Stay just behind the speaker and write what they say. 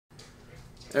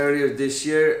Earlier this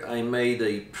year, I made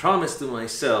a promise to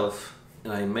myself,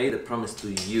 and I made a promise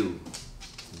to you.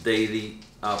 Daily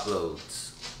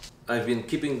uploads. I've been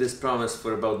keeping this promise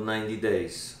for about 90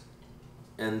 days.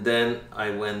 And then I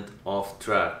went off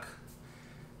track.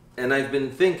 And I've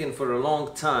been thinking for a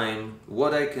long time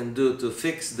what I can do to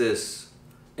fix this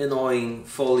annoying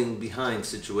falling behind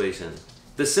situation.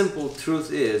 The simple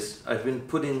truth is, I've been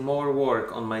putting more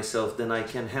work on myself than I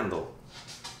can handle.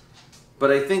 But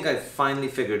I think I finally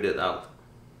figured it out.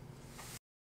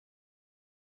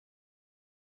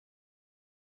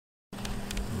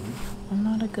 I'm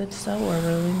not a good sewer,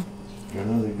 really. You're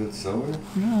not a good sewer?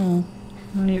 No.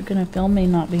 You're gonna film me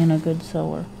not being a good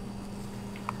sewer.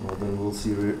 Well, then we'll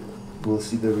see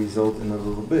the result in a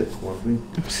little bit, won't we?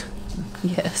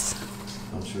 Yes.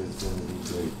 I'm sure it's gonna be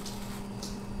great.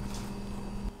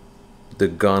 The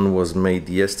gun was made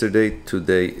yesterday.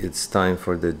 Today it's time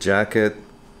for the jacket.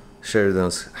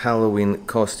 Sheridon's Halloween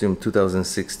costume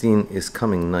 2016 is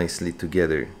coming nicely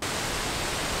together.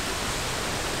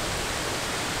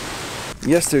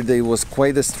 Yesterday was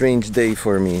quite a strange day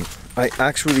for me. I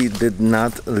actually did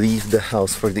not leave the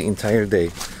house for the entire day.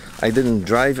 I didn't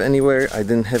drive anywhere, I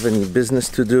didn't have any business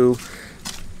to do.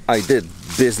 I did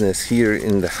business here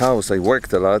in the house, I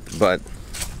worked a lot, but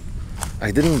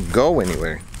I didn't go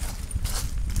anywhere.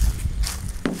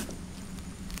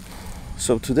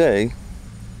 So today,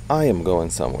 I am going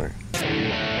somewhere.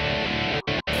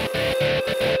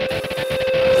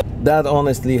 That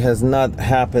honestly has not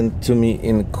happened to me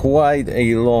in quite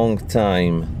a long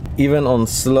time. Even on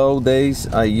slow days,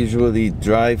 I usually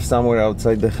drive somewhere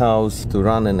outside the house to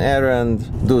run an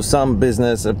errand, do some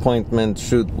business appointment,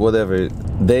 shoot, whatever.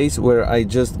 Days where I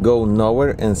just go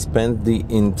nowhere and spend the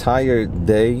entire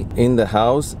day in the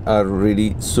house are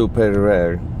really super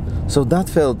rare. So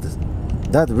that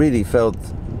really felt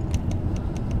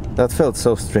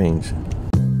so strange.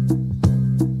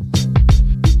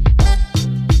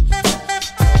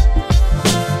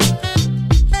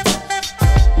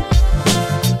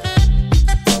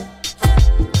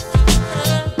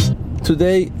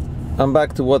 Today, I'm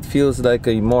back to what feels like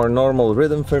a more normal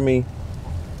rhythm for me.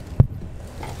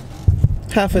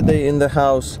 Half a day in the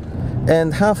house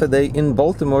and half a day in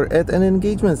Baltimore at an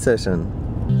engagement session.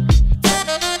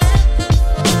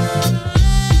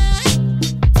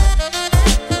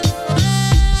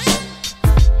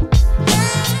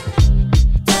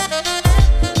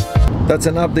 That's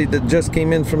an update that just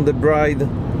came in from the bride.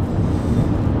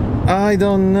 I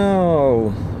don't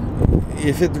know.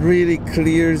 If it really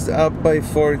clears up by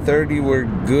 4:30, we're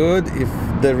good. If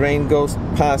the rain goes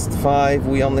past 5,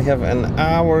 we only have an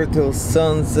hour till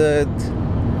sunset.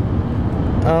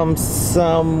 I'm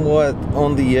somewhat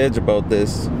on the edge about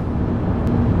this.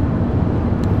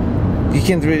 You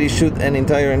can't really shoot an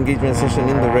entire engagement session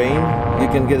in the rain. You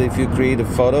can get a few creative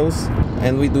photos,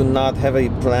 and we do not have a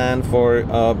plan for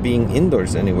being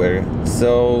indoors anywhere.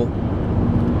 So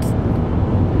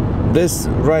this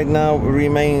right now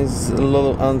remains a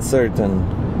little uncertain.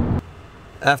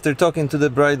 After talking to the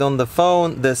bride on the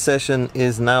phone, the session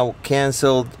is now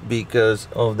cancelled because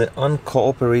of the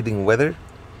uncooperating weather.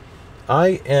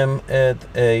 I am at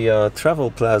a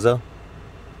travel plaza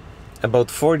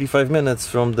about 45 minutes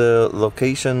from the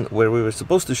location where we were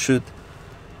supposed to shoot,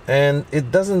 and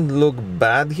it doesn't look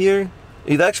bad here.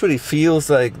 It actually feels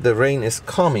like the rain is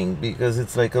coming because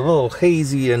it's like a little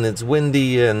hazy and it's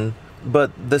windy, but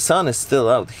the sun is still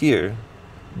out here.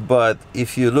 But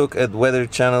if you look at Weather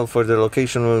Channel for the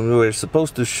location where we were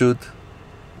supposed to shoot,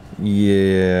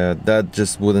 yeah, that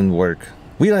just wouldn't work.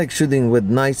 We like shooting with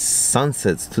nice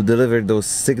sunsets to deliver those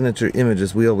signature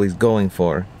images we always going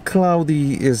for.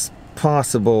 Cloudy is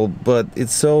possible, but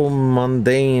it's so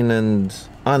mundane and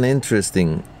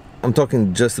uninteresting. I'm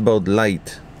talking just about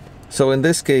light. So in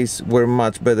this case, we're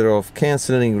much better off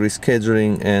canceling,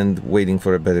 rescheduling, and waiting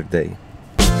for a better day.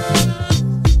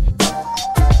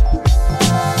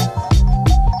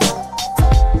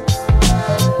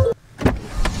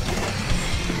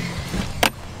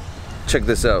 Check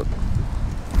this out.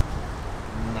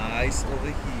 Nice over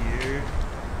here,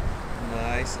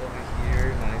 nice over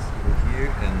here, nice over here,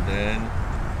 and then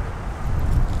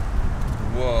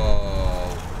whoa.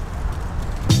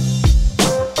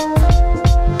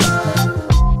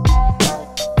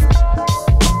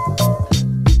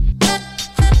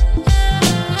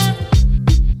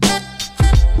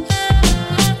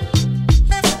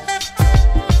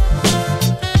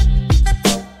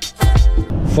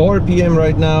 4 p.m.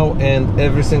 right now, and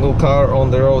every single car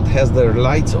on the road has their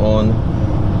lights on.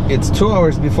 It's 2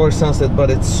 hours before sunset,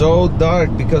 but it's so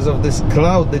dark because of this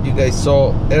cloud that you guys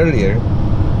saw earlier.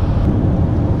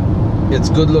 It's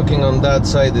good looking on that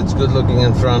side, it's good looking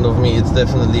in front of me, it's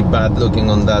definitely bad looking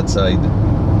on that side.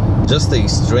 Just a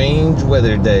strange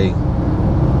weather day.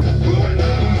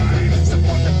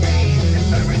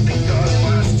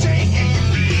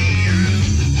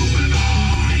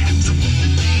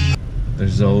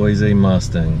 There's always a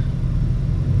Mustang.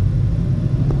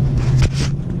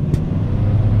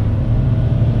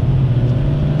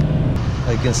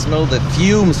 I can smell the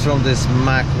fumes from this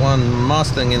Mach 1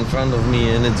 Mustang in front of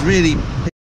me, and it's really pissing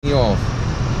me off.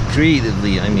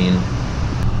 Creatively, I mean.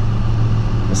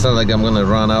 It's not like I'm gonna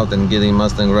run out and get a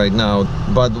Mustang right now,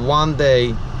 but one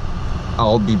day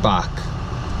I'll be back.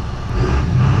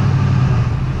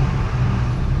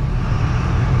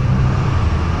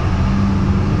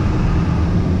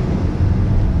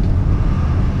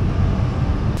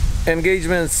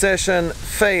 Engagement session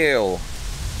fail.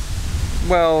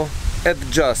 Well,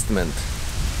 adjustment.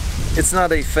 It's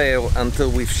not a fail until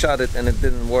we've shot it and it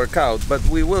didn't work out, but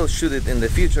we will shoot it in the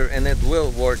future and it will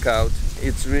work out.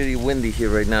 It's really windy here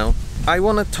right now. I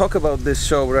want to talk about this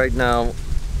show right now,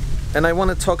 and I want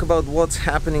to talk about what's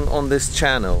happening on this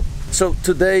channel. So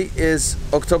today is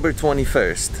October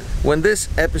 21st. When this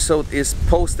episode is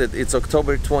posted, it's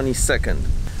October 22nd.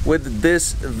 With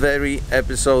this very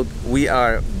episode, we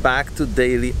are back to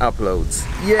daily uploads.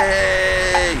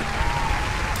 Yay!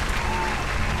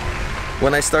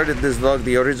 When I started this vlog,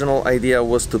 the original idea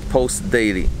was to post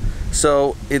daily.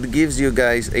 So it gives you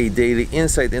guys a daily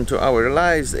insight into our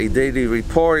lives, a daily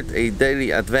report, a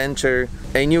daily adventure,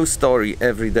 a new story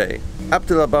every day. Up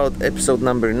till about episode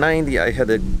number 90, I had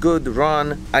a good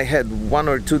run. I had 1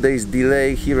 or 2 days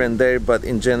delay here and there, but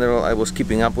in general, I was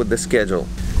keeping up with the schedule.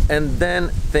 And then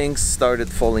things started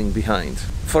falling behind.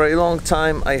 For a long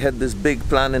time, I had this big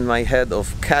plan in my head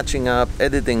of catching up,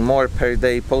 editing more per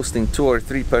day, posting 2 or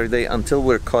 3 per day until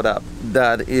we're caught up.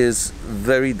 That is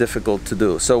very difficult to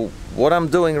do. So what I'm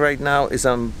doing right now is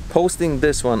I'm posting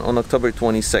this one on October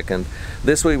 22nd.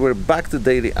 This way we're back to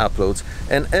daily uploads,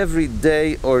 and every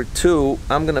day or two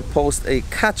I'm gonna post a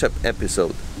catch-up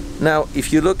episode. Now,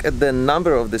 if you look at the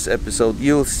number of this episode,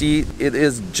 you'll see it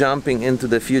is jumping into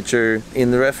the future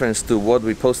in reference to what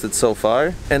we posted so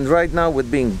far. And right now, with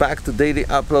being back to daily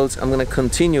uploads, I'm gonna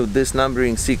continue this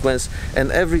numbering sequence,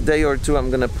 and every day or two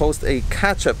I'm gonna post a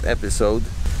catch-up episode.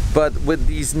 But with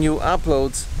these new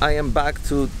uploads, I am back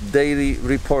to daily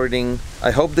reporting. I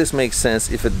hope this makes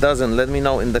sense. If it doesn't, let me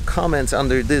know in the comments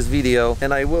under this video,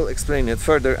 and I will explain it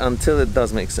further until it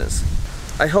does make sense.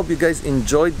 I hope you guys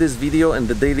enjoyed this video and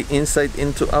the daily insight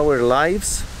into our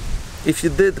lives. If you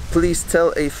did, please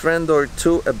tell a friend or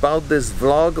two about this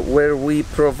vlog where we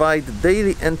provide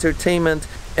daily entertainment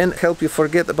and help you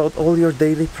forget about all your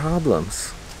daily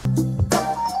problems.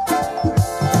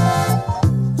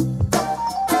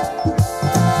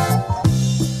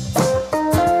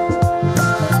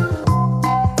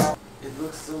 It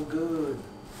looks so good.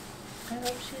 I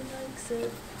hope she likes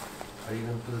it. Are you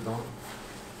gonna put it on?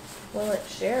 Well,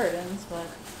 it's Sheridon's, but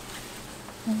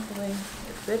hopefully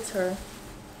it fits her.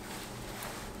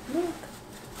 Look.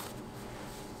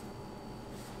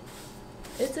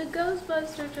 It's a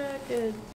Ghostbuster jacket.